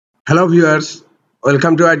Hello viewers,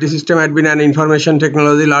 welcome to IT System Admin and Information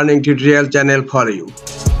Technology Learning Tutorial channel for you.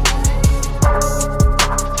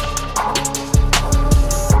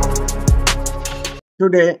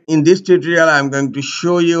 Today in this tutorial I am going to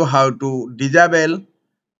show you how to disable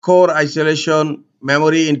core isolation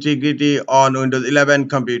memory integrity on Windows 11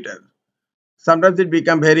 computer. Sometimes it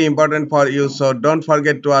becomes very important for you, so don't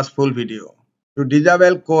forget to watch full video. To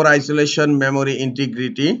disable core isolation memory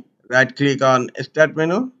integrity, right click on Start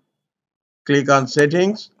menu, click on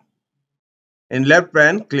Settings. In left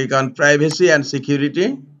pane, click on Privacy and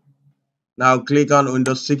Security. Now click on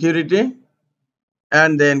Windows Security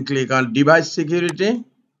and then click on Device Security.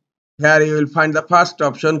 Here you will find the first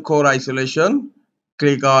option, Core Isolation.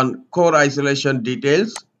 Click on Core Isolation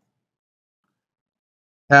Details.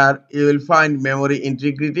 Here you will find Memory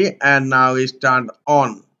Integrity and now it's turned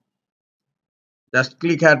on. Just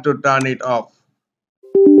click here to turn it off.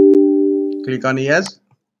 Click on Yes.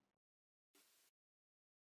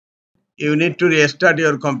 You need to restart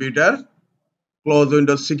your computer. Close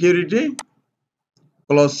Windows Security.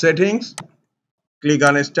 Close Settings. Click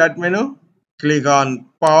on Start menu. Click on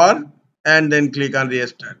Power and then click on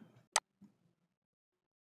Restart.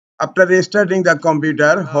 After restarting the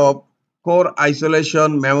computer, hope core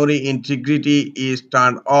isolation memory integrity is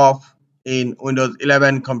turned off in Windows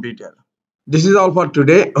 11 computer. This is all for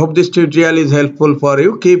today. Hope this tutorial is helpful for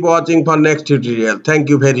you. Keep watching for next tutorial. Thank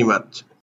you very much.